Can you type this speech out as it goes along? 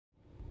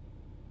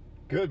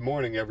Good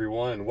morning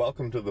everyone and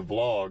welcome to the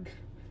vlog.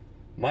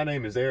 My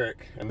name is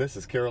Eric and this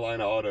is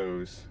Carolina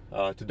Autos.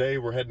 Today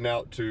we're heading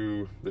out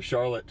to the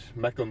Charlotte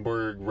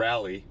Mecklenburg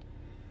rally.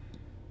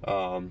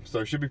 So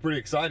it should be pretty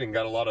exciting.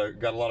 Got a lot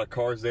of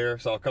cars there.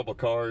 Saw a couple of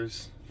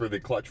cars for the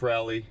Clutch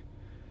Rally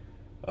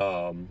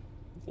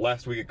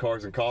last week at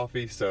Cars and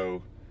Coffee.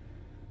 So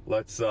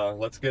let's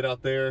get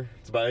out there.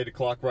 It's about 8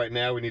 o'clock right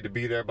now. We need to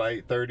be there by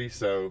 8:30.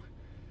 So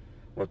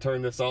we'll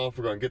turn this off.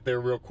 We're gonna get there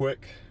real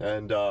quick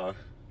and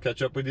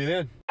catch up with you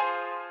then.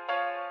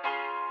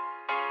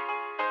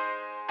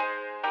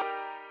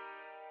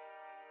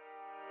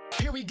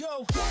 Here we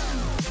go.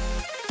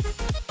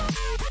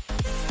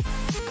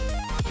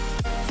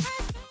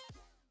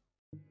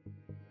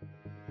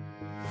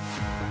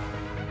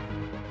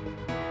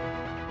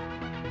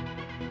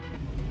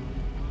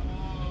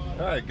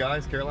 Alright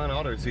guys, Carolina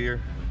Autos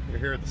here. We're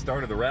here at the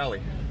start of the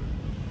rally.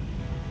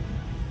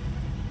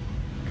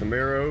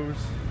 Camaros,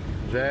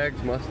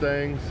 Jags,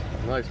 Mustangs,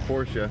 nice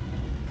Porsche.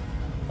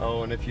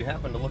 Oh, and if you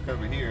happen to look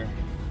over here,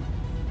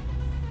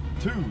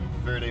 2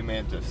 Verde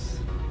Mantis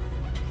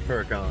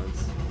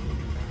Huracans.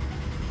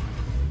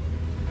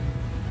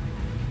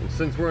 And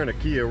since we're in a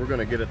Kia, we're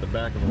going to get at the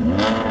back of the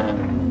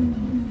line.